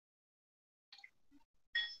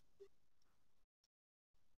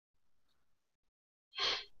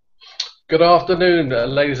Good afternoon,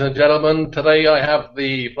 ladies and gentlemen. Today I have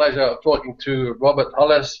the pleasure of talking to Robert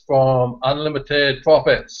Hollis from Unlimited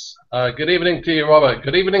Profits. Good evening to you, Robert.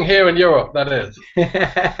 Good evening here in Europe, that is.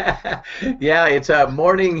 Yeah, it's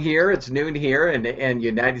morning here. It's noon here in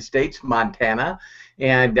United States, Montana.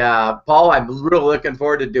 And Paul, I'm really looking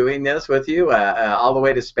forward to doing this with you all the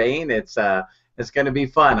way to Spain. It's going to be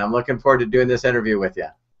fun. I'm looking forward to doing this interview with you.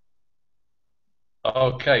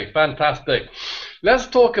 Okay, fantastic. Let's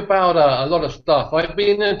talk about a lot of stuff. I've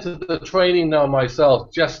been into the training now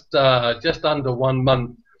myself, just under 1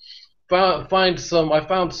 month. I found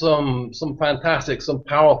some fantastic, some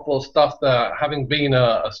powerful stuff there. Having been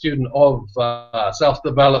a student of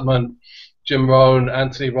self-development, Jim Rohn,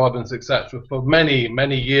 Anthony Robbins, etc., for many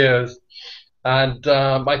years, and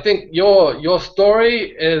I think your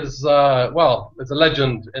story is well, it's a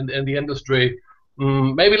legend in the industry.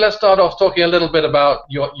 Maybe let's start off talking a little bit about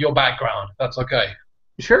your background. That's okay.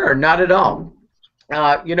 Sure, not at all.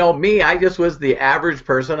 Me, I just was the average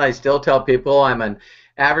person. I still tell people I'm an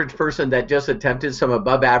average person that just attempted some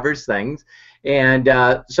above average things. And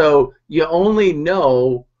so you only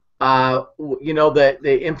know,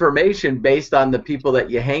 the information based on the people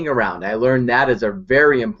that you hang around. I learned that is a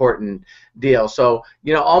very important deal. So,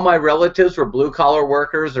 all my relatives were blue collar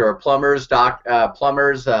workers or plumbers,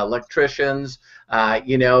 plumbers, electricians,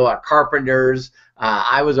 carpenters.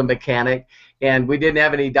 I was a mechanic. And we didn't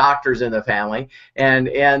have any doctors in the family,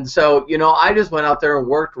 and so I just went out there and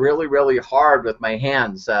worked really hard with my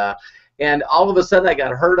hands, and all of a sudden I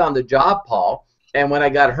got hurt on the job, Paul. And when I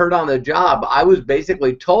got hurt on the job, I was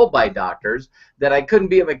basically told by doctors that I couldn't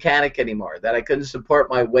be a mechanic anymore, that I couldn't support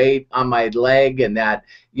my weight on my leg, and that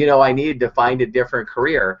I needed to find a different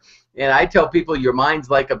career. And I tell people your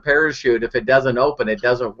mind's like a parachute. If it doesn't open, it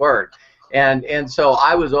doesn't work. And so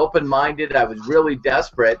I was open-minded. I was really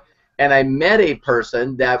desperate. And I met a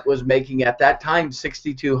person that was making at that time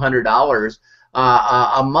 $6,200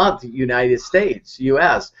 a month, United States,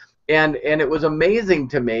 U.S. And it was amazing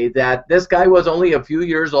to me that this guy was only a few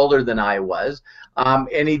years older than I was,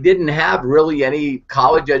 and he didn't have really any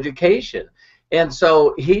college education. And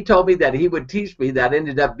so he told me that he would teach me. That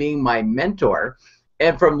ended up being my mentor.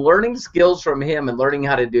 And from learning skills from him and learning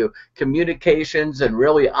how to do communications and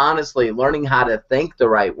really honestly learning how to think the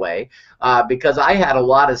right way, because I had a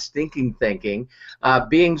lot of stinking thinking,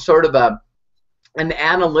 being sort of an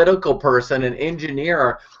analytical person, an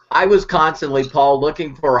engineer, I was constantly, Paul,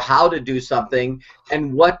 looking for how to do something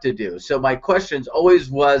and what to do. So my questions always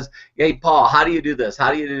was, hey, Paul, how do you do this?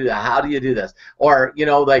 How do you do that? How do you do this? Or,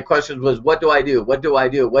 my questions was, what do I do? What do I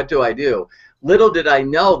do? What do I do? Little did I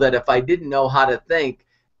know that if I didn't know how to think,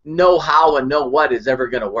 know how and know what is ever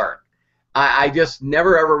going to work. I just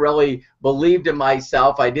never ever really believed in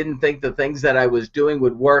myself. I didn't think the things that I was doing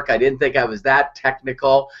would work. I didn't think I was that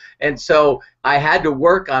technical. And so I had to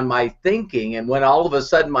work on my thinking. And when all of a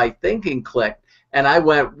sudden my thinking clicked and I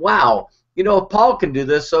went, wow, if Paul can do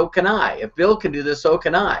this, so can I. If Bill can do this, so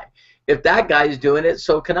can I. If that guy's doing it,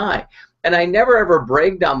 so can I. And I never ever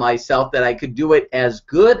bragged on myself that I could do it as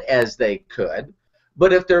good as they could.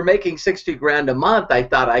 But if they're making 60 grand a month, I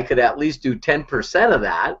thought I could at least do 10% of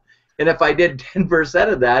that. And if I did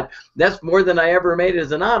 10% of that, that's more than I ever made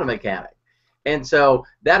as an auto mechanic. And so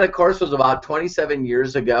that, of course, was about 27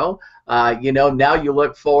 years ago. Now you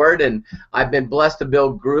look forward, and I've been blessed to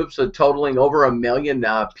build groups of totaling over 1 million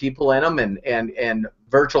people in them and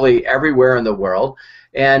virtually everywhere in the world,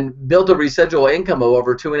 and built a residual income of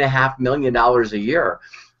over $2.5 million a year.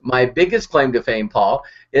 My biggest claim to fame, Paul,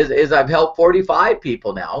 is I've helped 45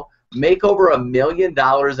 people now make over $1 million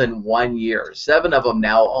in 1 year. 7 of them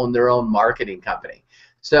now own their own marketing company.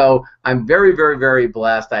 So I'm very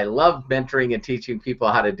blessed. I love mentoring and teaching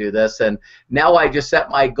people how to do this. And now I just set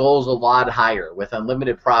my goals a lot higher. With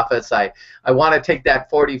Unlimited Profits, I want to take that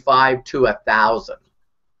 45 to 1,000.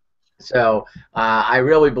 So I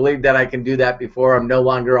really believe that I can do that before I'm no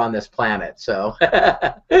longer on this planet. So.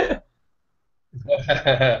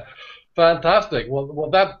 Fantastic. Well,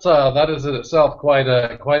 that is in itself quite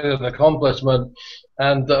an accomplishment,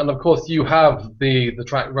 and of course you have the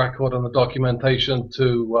track record and the documentation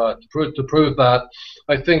to prove that.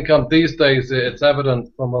 I think these days it's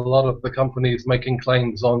evident from a lot of the companies making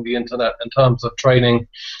claims on the internet in terms of training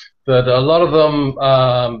that a lot of them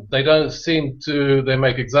they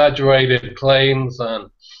make exaggerated claims,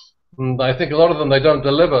 and I think a lot of them they don't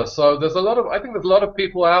deliver. So I think there's a lot of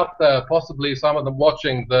people out there, possibly some of them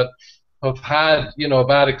watching, that have had a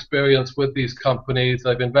bad experience with these companies.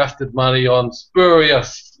 They've invested money on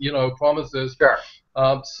spurious promises. Sure.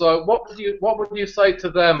 So what would you say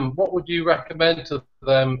to them? What would you recommend to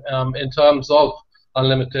them in terms of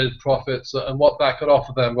Unlimited Profits and what that could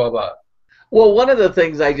offer them, Robert? Well, one of the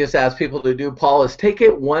things I just ask people to do, Paul, is take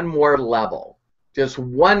it one more level. Just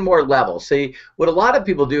one more level. See, what a lot of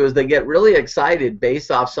people do is they get really excited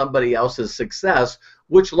based off somebody else's success,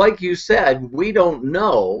 which, like you said, we don't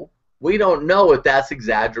know. We don't know if that's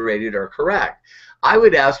exaggerated or correct. I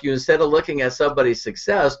would ask you, instead of looking at somebody's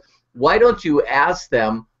success, why don't you ask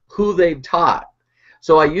them who they've taught?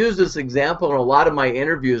 So I use this example in a lot of my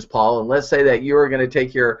interviews, Paul, and let's say that you are going to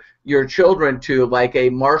take your children to like a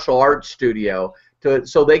martial arts studio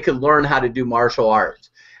so they could learn how to do martial arts.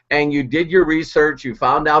 And you did your research, you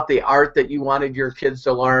found out the art that you wanted your kids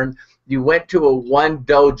to learn, you went to one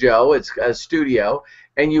dojo, it's a studio,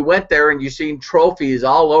 and you went there and you seen trophies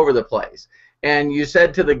all over the place. And you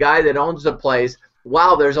said to the guy that owns the place,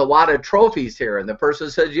 wow, there's a lot of trophies here. And the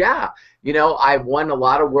person says, yeah, you know, I've won a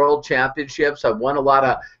lot of world championships, I've won a lot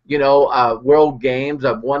of, you know, world games,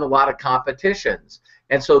 I've won a lot of competitions.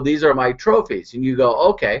 And so these are my trophies. And you go,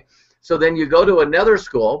 okay. So then you go to another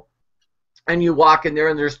school and you walk in there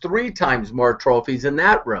and there's 3 times more trophies in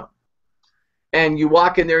that room. And you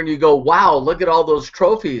walk in there and you go, wow, look at all those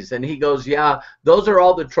trophies. And he goes, yeah, those are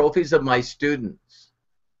all the trophies of my students.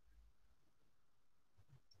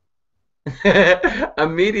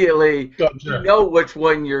 Immediately, Gotcha. you know which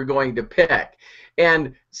one you're going to pick.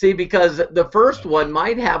 And see, because the first one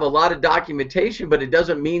might have a lot of documentation, but it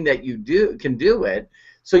doesn't mean that you can do it.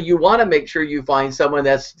 So you want to make sure you find someone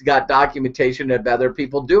that's got documentation of other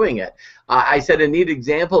people doing it. I said a neat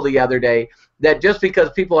example the other day that just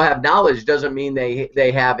because people have knowledge doesn't mean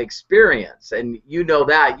they have experience. And you know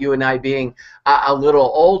that, you and I being a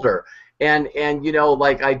little older. And you know,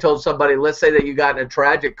 like I told somebody, let's say that you got in a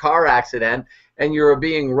tragic car accident and you were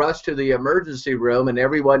being rushed to the emergency room and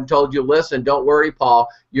everyone told you, listen, don't worry, Paul,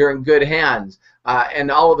 you're in good hands.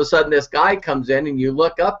 And all of a sudden this guy comes in and you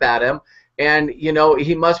look up at him and, you know,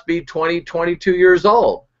 he must be 20, 22 years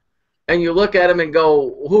old. And you look at him and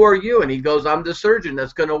go, who are you? And he goes, I'm the surgeon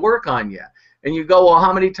that's going to work on you. And you go, well,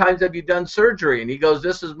 how many times have you done surgery? And he goes,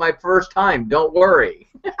 this is my first time. Don't worry.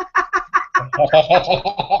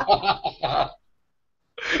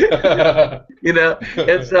 You know,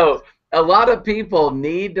 and so a lot of people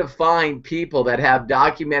need to find people that have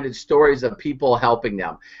documented stories of people helping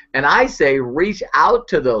them. And I say reach out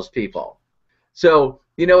to those people. So,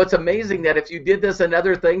 you know, it's amazing that if you did this and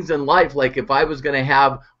other things in life, like if I was going to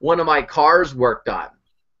have one of my cars worked on,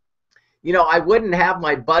 you know, I wouldn't have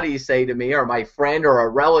my buddy say to me or my friend or a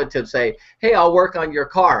relative say, hey, I'll work on your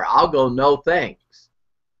car. I'll go, no thanks.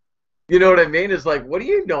 You know what I mean? It's like, what do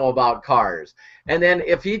you know about cars? And then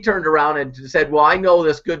if he turned around and said, well, I know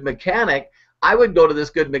this good mechanic, I would go to this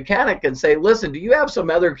good mechanic and say, listen, do you have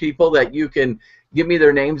some other people that you can give me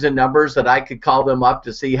their names and numbers that I could call them up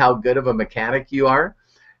to see how good of a mechanic you are?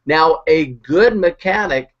 Now, a good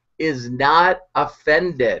mechanic is not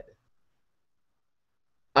offended.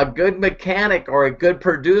 A good mechanic or a good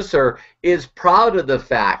producer is proud of the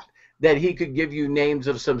fact that he could give you names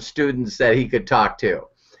of some students that he could talk to.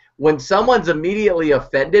 When someone's immediately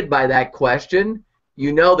offended by that question,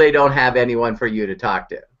 you know they don't have anyone for you to talk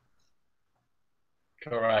to.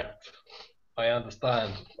 Correct. I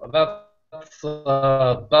understand.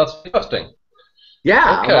 That's interesting.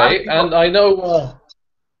 Yeah. Okay, and I know.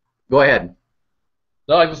 Go ahead.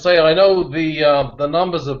 No, I can say I know the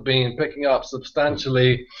numbers have been picking up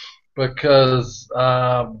substantially because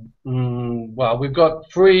well, we've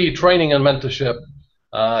got free training and mentorship.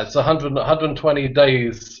 It's 120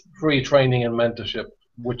 days free training and mentorship,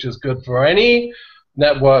 which is good for any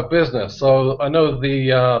network business. So I know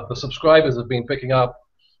the subscribers have been picking up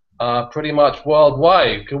pretty much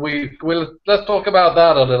worldwide. Let's talk about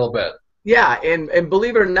that a little bit. Yeah, and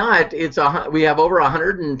believe it or not, we have over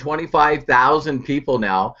 125,000 people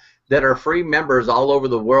now that are free members all over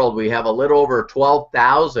the world. We have a little over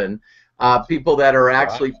 12,000 people that are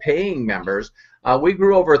actually paying members. We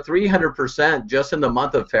grew over 300% just in the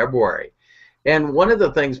month of February. And one of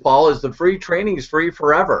the things, Paul, is the free training is free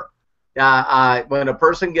forever. When a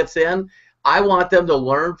person gets in, I want them to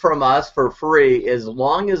learn from us for free as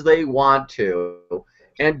long as they want to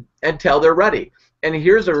and until they're ready. And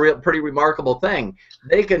here's a pretty remarkable thing.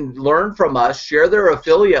 They can learn from us, share their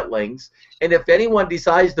affiliate links, and if anyone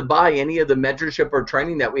decides to buy any of the mentorship or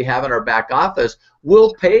training that we have in our back office,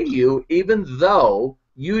 we'll pay you even though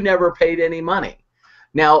you never paid any money.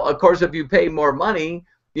 Now, of course, if you pay more money,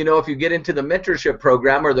 you know, if you get into the mentorship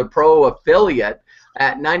program or the pro affiliate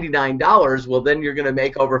at $99, well, then you're going to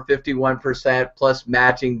make over 51% plus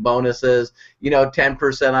matching bonuses, you know,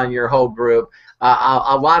 10% on your whole group.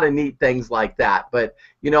 A lot of neat things like that. But,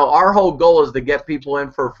 you know, our whole goal is to get people in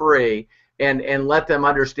for free and let them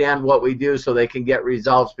understand what we do so they can get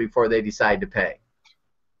results before they decide to pay.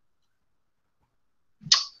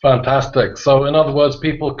 Fantastic. So, in other words,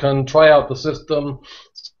 people can try out the system,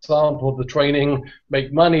 sample the training,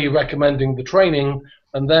 make money recommending the training,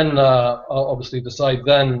 and then obviously decide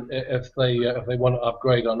then if they want to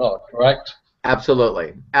upgrade or not. Correct?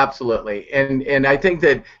 Absolutely, absolutely, and I think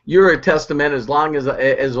that you're a testament. As long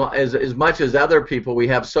as much as other people, we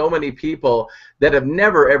have so many people that have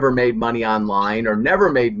never ever made money online or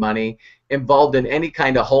never made money involved in any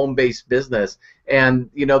kind of home-based business,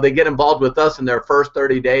 and they get involved with us in their first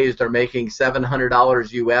 30 days. They're making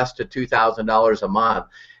 $700 US to $2,000 a month,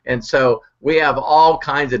 and so we have all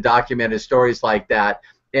kinds of documented stories like that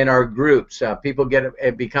in our groups. People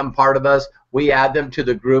become part of us. We add them to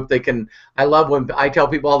the group. They can. I love when I tell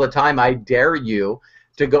people all the time, I dare you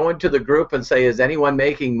to go into the group and say, is anyone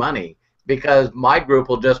making money? Because my group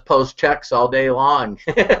will just post checks all day long.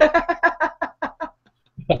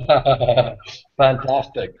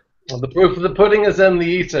 Fantastic. Well, the proof of the pudding is in the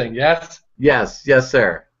eating, yes? Yes, yes,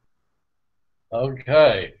 sir.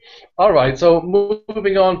 Okay. All right. So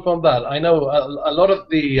moving on from that, I know a lot of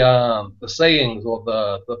the sayings or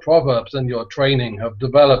the proverbs in your training have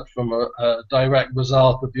developed from a direct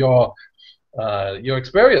result of your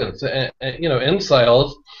experience, in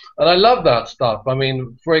sales, and I love that stuff. I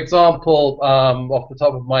mean, for example, off the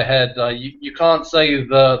top of my head, you can't say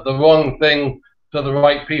the wrong thing to the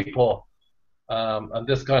right people, and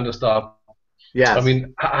this kind of stuff. I Yes.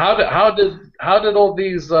 mean, how did all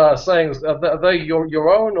these sayings, are they your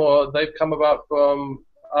own, or they've come about from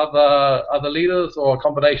other leaders, or a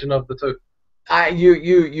combination of the two?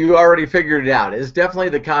 You already figured it out. It's definitely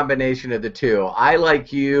the combination of the two. I,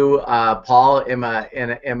 like you, Paul, am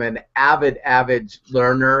an avid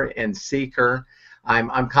learner and seeker.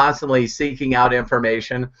 I'm constantly seeking out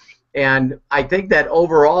information, and I think that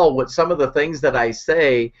overall, what some of the things that I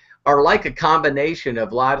say are like a combination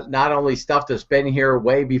of not only stuff that's been here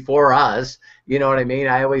way before us. You know what I mean?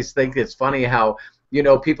 I always think it's funny how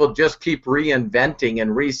people just keep reinventing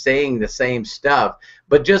and re-saying the same stuff,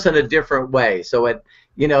 but just in a different way. So it,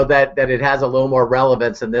 that it has a little more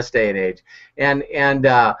relevance in this day and age. And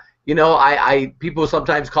I people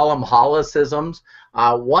sometimes call them Hollisisms.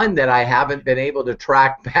 One that I haven't been able to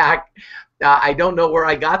track back. I don't know where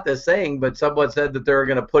I got this saying, but someone said that they were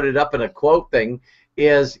going to put it up in a quote thing.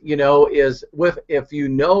 Is if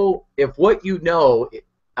what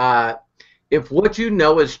you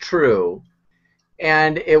know is true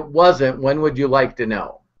and it wasn't, when would you like to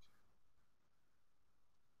know?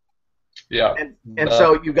 Yeah. And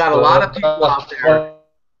so you got a lot of people out there.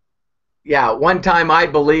 Yeah, one time I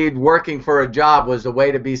believed working for a job was the way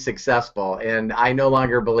to be successful, and I no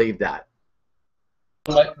longer believe that.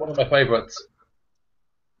 One of my favorites.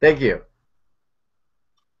 Thank you.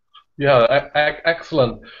 Yeah,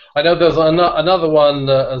 excellent. I know there's another one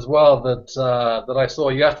as well that I saw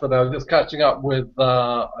yesterday. I was just catching up with,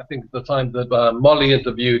 I think, the time that Molly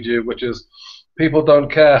interviewed you, which is people don't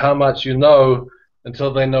care how much you know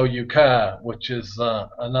until they know you care, which is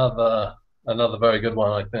another very good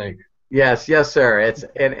one, I think. Yes, yes, sir.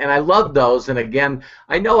 And I love those. And again,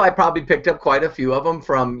 I know I probably picked up quite a few of them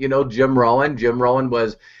from Jim Rohn. Jim Rohn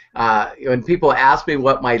was when people ask me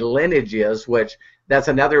what my lineage is, which that's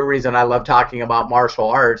another reason I love talking about martial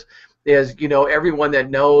arts, is everyone that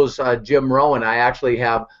knows Jim Rohn, I actually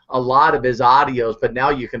have a lot of his audios, but now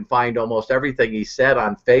you can find almost everything he said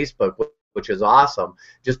on Facebook, which is awesome,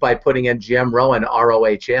 just by putting in Jim Rohn,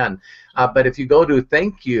 ROHN. But if you go to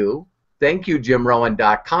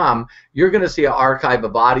thankyouJimRohn.com, you're going to see an archive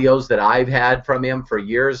of audios that I've had from him for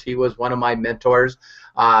years. He was one of my mentors.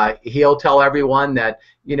 He'll tell everyone that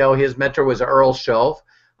his mentor was Earl Schoaf.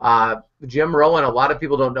 Jim Rohn, a lot of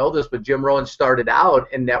people don't know this, but Jim Rohn started out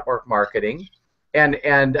in network marketing, and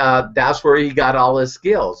that's where he got all his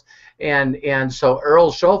skills. And so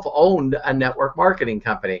Earl Schoaf owned a network marketing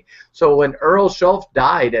company. So when Earl Schoaf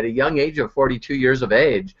died at a young age of 42 years of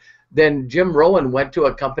age, then Jim Rohn went to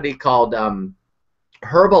a company called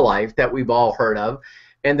Herbalife that we've all heard of,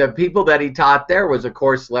 and the people that he taught there was, of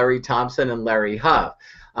course, Larry Thompson and Larry Huff.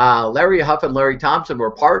 Larry Huff and Larry Thompson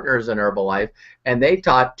were partners in Herbalife, and they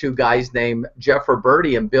taught two guys named Jeff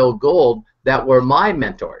Roberti and Bill Gould that were my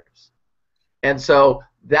mentors. And so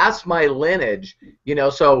that's my lineage.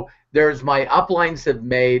 So there's my uplines have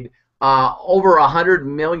made over $100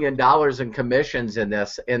 million in commissions in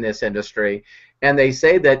this industry, and they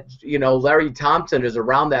say that Larry Thompson is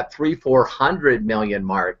around that 300-400 million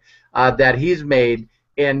mark that he's made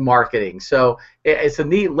in marketing. So it's a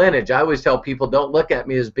neat lineage. I always tell people, don't look at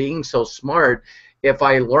me as being so smart. If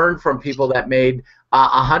I learn from people that made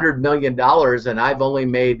 $100 million and I've only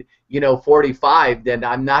made 45, then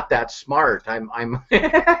I'm not that smart. I'm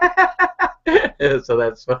so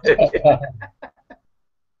that's funny.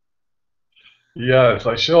 Yes,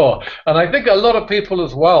 I sure. And I think a lot of people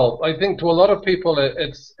as well. I think to a lot of people,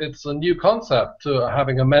 it's a new concept to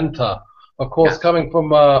having a mentor. Of course, Yes. coming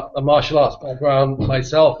from a martial arts background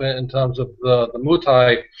myself, in terms of the Muay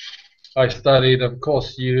Thai I studied, of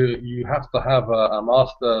course, you have to have a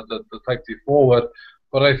master that takes you forward.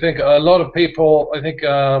 But I think a lot of people, I think,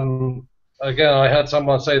 again, I heard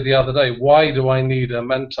someone say the other day, why do I need a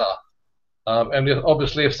mentor? And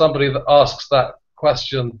obviously, if somebody that asks that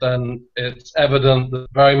question, then it's evident that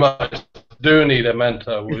very much do need a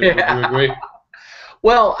mentor. Would you Yeah. agree?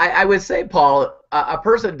 Well, I would say, Paul, a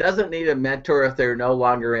person doesn't need a mentor if they're no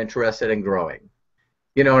longer interested in growing.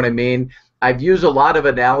 You know what I mean? I've used a lot of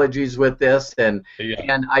analogies with this, Yeah.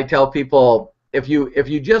 and I tell people if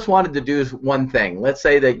you just wanted to do one thing, let's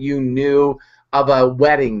say that you knew of a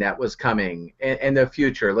wedding that was coming in the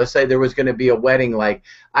future. Let's say there was going to be a wedding, like,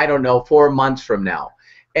 I don't know, 4 months from now.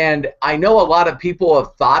 And I know a lot of people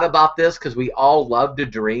have thought about this because we all love to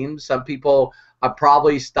dream. Some people have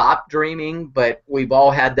probably stopped dreaming, but we've all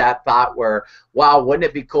had that thought where, wow, wouldn't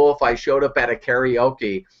it be cool if I showed up at a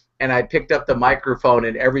karaoke and I picked up the microphone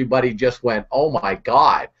and everybody just went, "Oh my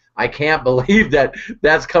God, I can't believe that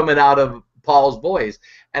that's coming out of Paul's voice."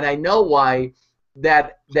 And I know why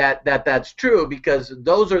that's true, because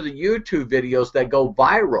those are the YouTube videos that go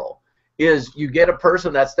viral. Is you get a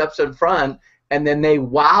person that steps in front and then they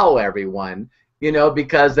wow everyone,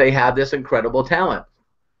 because they have this incredible talent.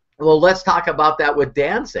 Well, let's talk about that with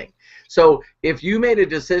dancing. So if you made a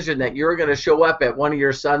decision that you were going to show up at one of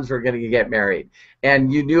your sons were going to get married,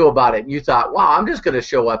 and you knew about it, and you thought, wow, I'm just going to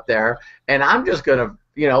show up there and I'm just going to,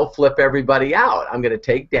 flip everybody out. I'm going to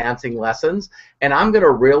take dancing lessons and I'm going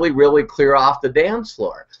to really, really clear off the dance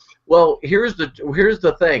floor. Well, here's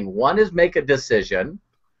the thing. One is make a decision.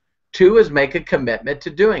 Two is make a commitment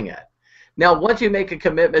to doing it. Now, once you make a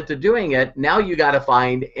commitment to doing it, now you got to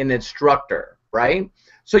find an instructor, right?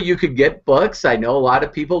 So you could get books. I know a lot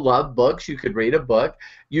of people love books. You could read a book.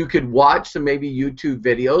 You could watch some maybe YouTube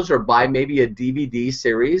videos or buy maybe a DVD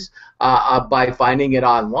series by finding it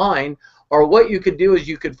online. Or what you could do is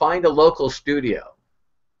you could find a local studio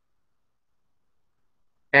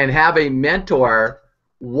and have a mentor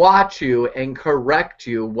watch you and correct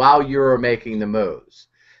you while you're making the moves.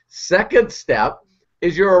 Second step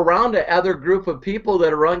is you're around another group of people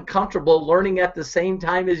that are uncomfortable learning at the same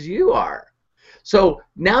time as you are. So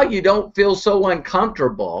now you don't feel so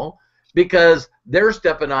uncomfortable because they're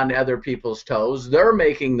stepping on other people's toes. They're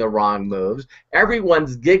making the wrong moves.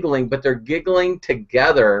 Everyone's giggling, but they're giggling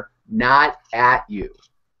together, not at you.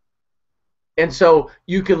 And so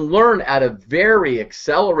you can learn at a very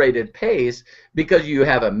accelerated pace because you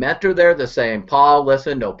have a mentor there that's saying, Paul,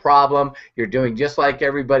 listen, no problem. You're doing just like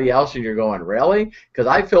everybody else. And you're going, really? Because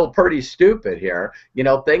I feel pretty stupid here.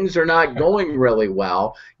 Things are not going really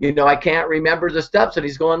well. I can't remember the steps. And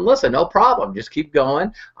he's going, listen, no problem. Just keep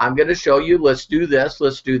going. I'm going to show you. Let's do this.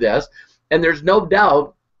 Let's do this. And there's no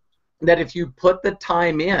doubt that if you put the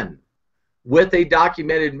time in with a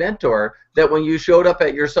documented mentor, that when you showed up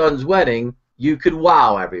at your son's wedding, you could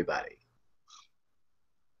wow everybody.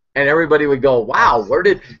 And everybody would go, wow,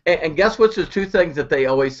 and guess what's the two things that they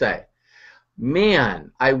always say?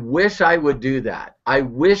 Man, I wish I would do that. I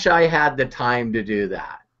wish I had the time to do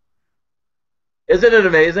that. Isn't it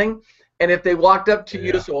amazing? And if they walked up to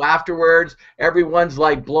you, so afterwards, everyone's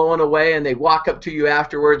like blown away, and they walk up to you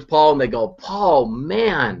afterwards, Paul, and they go, Paul,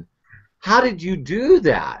 man, how did you do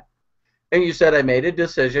that? And you said, I made a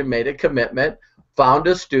decision, made a commitment, found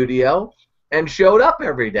a studio, and showed up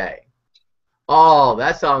every day. Oh,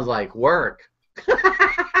 that sounds like work.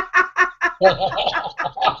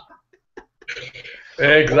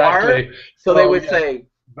 Exactly. So they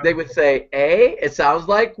would say, A, it sounds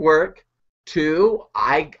like work. 2,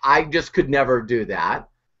 I just could never do that.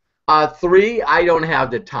 3, I don't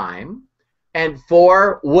have the time. And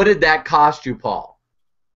 4, what did that cost you, Paul?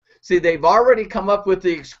 See, they've already come up with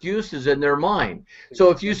the excuses in their mind.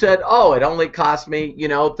 So if you said, oh, it only cost me,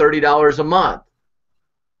 $30 a month.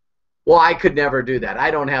 Well, I could never do that.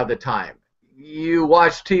 I don't have the time. You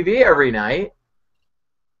watch TV every night.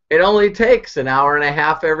 It only takes an hour and a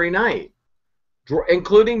half every night,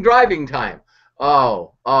 including driving time.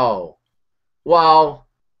 Oh, well,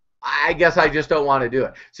 I guess I just don't want to do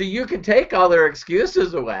it. So you can take all their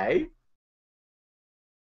excuses away.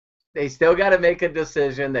 They still got to make a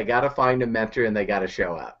decision. They got to find a mentor, and they got to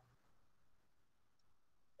show up.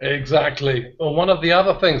 Exactly. Well, one of the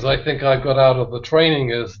other things I think I got out of the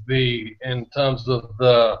training is in terms of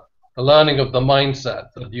the learning of the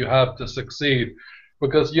mindset that you have to succeed.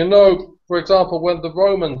 Because, for example, when the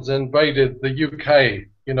Romans invaded the UK,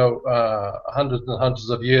 hundreds and hundreds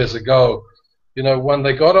of years ago, you know, when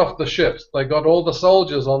they got off the ships, they got all the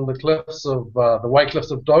soldiers on the cliffs of the White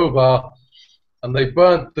Cliffs of Dover, and they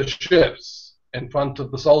burnt the ships in front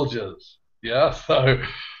of the soldiers. Yeah,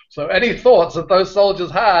 so any thoughts that those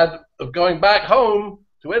soldiers had of going back home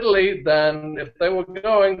to Italy, then if they were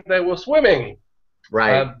going, they were swimming.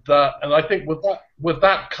 Right. And I think with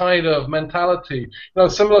that kind of mentality, you know,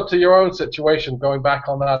 similar to your own situation, going back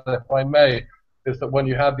on that, if I may, is that when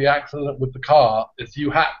you had the accident with the car, is you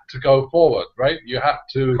had to go forward, right? You had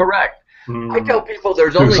to Correct. I tell people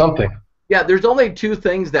do something. Yeah, there's only two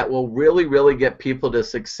things that will really, really get people to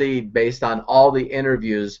succeed based on all the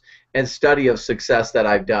interviews and study of success that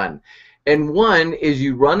I've done. And one is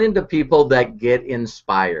you run into people that get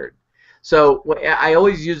inspired. So I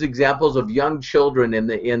always use examples of young children in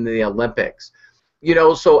the Olympics. You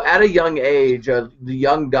know, so at a young age, the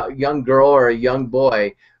young girl or a young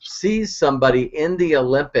boy sees somebody in the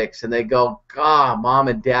Olympics and they go, God, Mom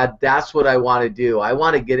and Dad, that's what I want to do. I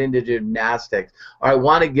want to get into gymnastics, or I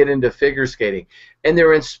want to get into figure skating. And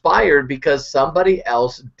they're inspired because somebody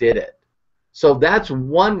else did it. So that's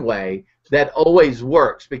one way that always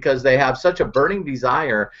works, because they have such a burning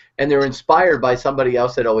desire and they're inspired by somebody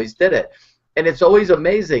else that always did it. And it's always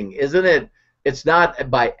amazing, isn't it? It's not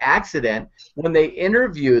by accident when they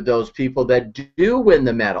interview those people that do win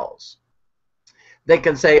the medals. They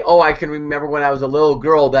can say, oh, I can remember when I was a little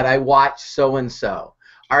girl that I watched so-and-so.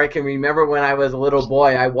 Or I can remember when I was a little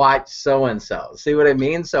boy, I watched so-and-so. See what I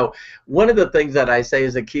mean? So one of the things that I say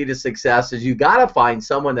is the key to success is you got to find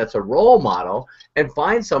someone that's a role model and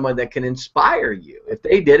find someone that can inspire you. If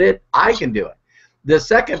they did it, I can do it. The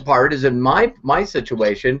second part is in my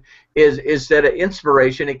situation is instead of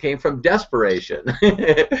inspiration, it came from desperation.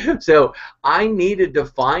 So I needed to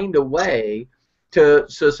find a way to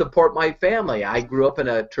support my family. I grew up in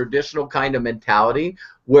a traditional kind of mentality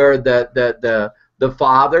where the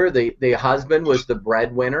father, the husband, was the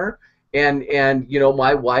breadwinner, and you know,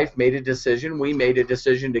 my wife made a decision. We made a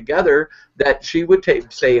decision together that she would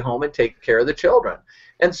stay home and take care of the children.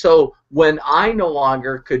 And so when I no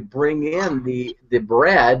longer could bring in the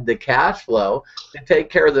bread, the cash flow to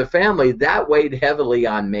take care of the family, that weighed heavily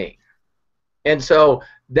on me. And so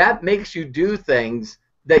that makes you do things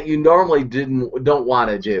that you normally don't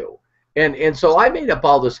want to do. And so I made up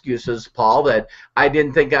all the excuses, Paul, that I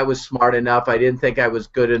didn't think I was smart enough, I didn't think I was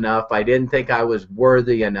good enough, I didn't think I was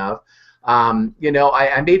worthy enough. You know,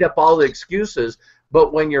 I made up all the excuses,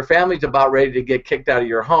 but when your family's about ready to get kicked out of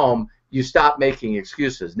your home, you stop making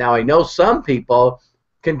excuses. Now, I know some people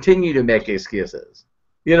continue to make excuses.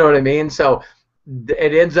 You know what I mean? So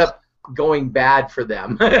it ends up going bad for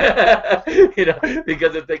them. You know,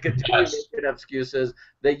 because if they continue making excuses,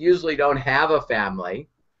 they usually don't have a family.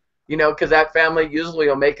 You know, because that family usually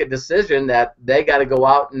will make a decision that they got to go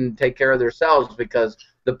out and take care of themselves because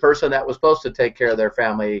the person that was supposed to take care of their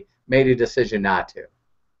family made a decision not to.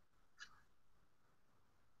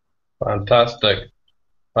 Fantastic.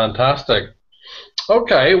 Fantastic.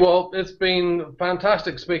 Okay, well, it's been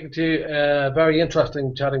fantastic speaking to you. Very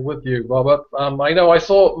interesting chatting with you, Robert. I know I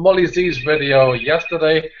saw Molly Z's video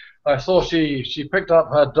yesterday. I saw she picked up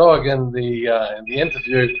her dog in the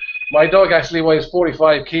interview. My dog actually weighs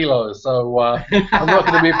 45 kilos, so I'm not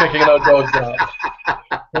going to be picking no dogs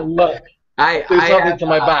up. Look, do something to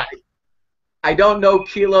my back. I don't know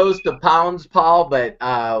kilos to pounds, Paul, but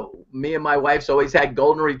me and my wife's always had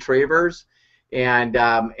golden retrievers, and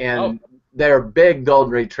they're big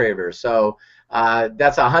golden retrievers. So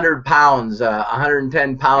that's 100 pounds,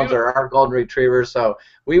 110 pounds are our golden retrievers. So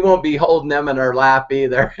we won't be holding them in our lap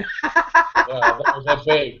either. Yeah, that's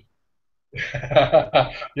big.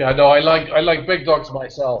 Yeah, no, I like big dogs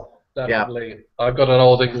myself. Definitely. Yeah. I've got an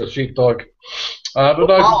old English sheepdog. But no,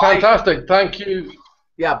 Paul, fantastic. Thank you.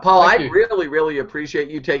 Yeah, Paul, I really, really appreciate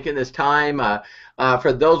you taking this time.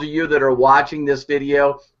 For those of you that are watching this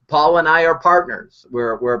video, Paul and I are partners.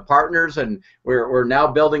 We're partners, and we're now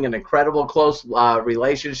building an incredible close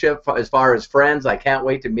relationship as far as friends. I can't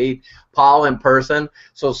wait to meet Paul in person.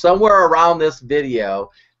 So somewhere around this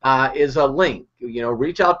video is a link. You know,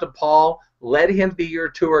 reach out to Paul. Let him be your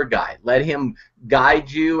tour guide. Let him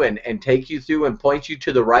guide you and take you through and point you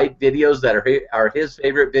to the right videos that are his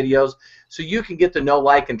favorite videos, so you can get to know,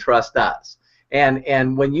 like, and trust us.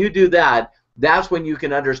 And when you do that, that's when you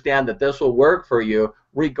can understand that this will work for you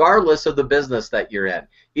regardless of the business that you're in.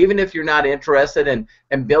 Even if you're not interested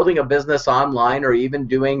in building a business online or even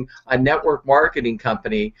doing a network marketing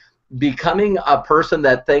company, becoming a person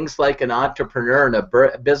that thinks like an entrepreneur and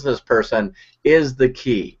a business person is the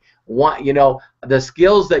key. You know, the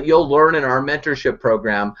skills that you'll learn in our mentorship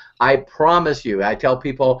program, I promise you, I tell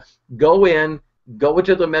people, go in, go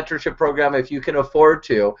into the mentorship program if you can afford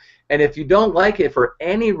to. And if you don't like it for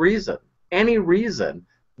any reason,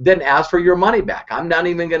 then ask for your money back. I'm not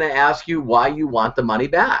even going to ask you why you want the money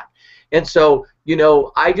back. And so, you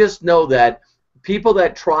know, I just know that people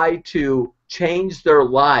that try to change their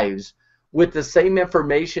lives with the same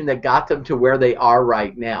information that got them to where they are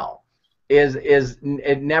right now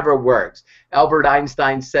it never works. Albert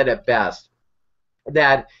Einstein said it best,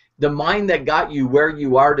 that the mind that got you where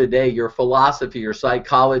you are today, your philosophy, your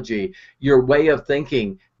psychology, your way of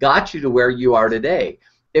thinking, got you to where you are today.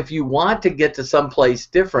 If you want to get to someplace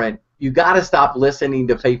different, you got to stop listening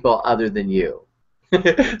to people other than you.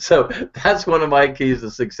 So that's one of my keys to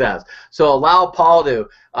success. So allow Paul to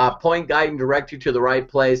point, guide, and direct you to the right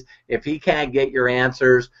place. If he can't get your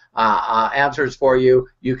answers for you,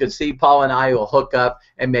 you can see Paul and I will hook up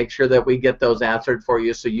and make sure that we get those answered for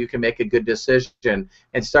you so you can make a good decision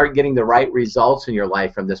and start getting the right results in your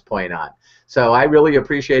life from this point on. So I really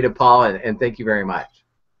appreciate it, Paul, and thank you very much.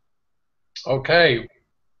 Okay.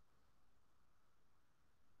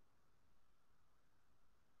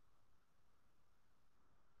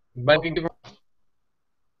 Many different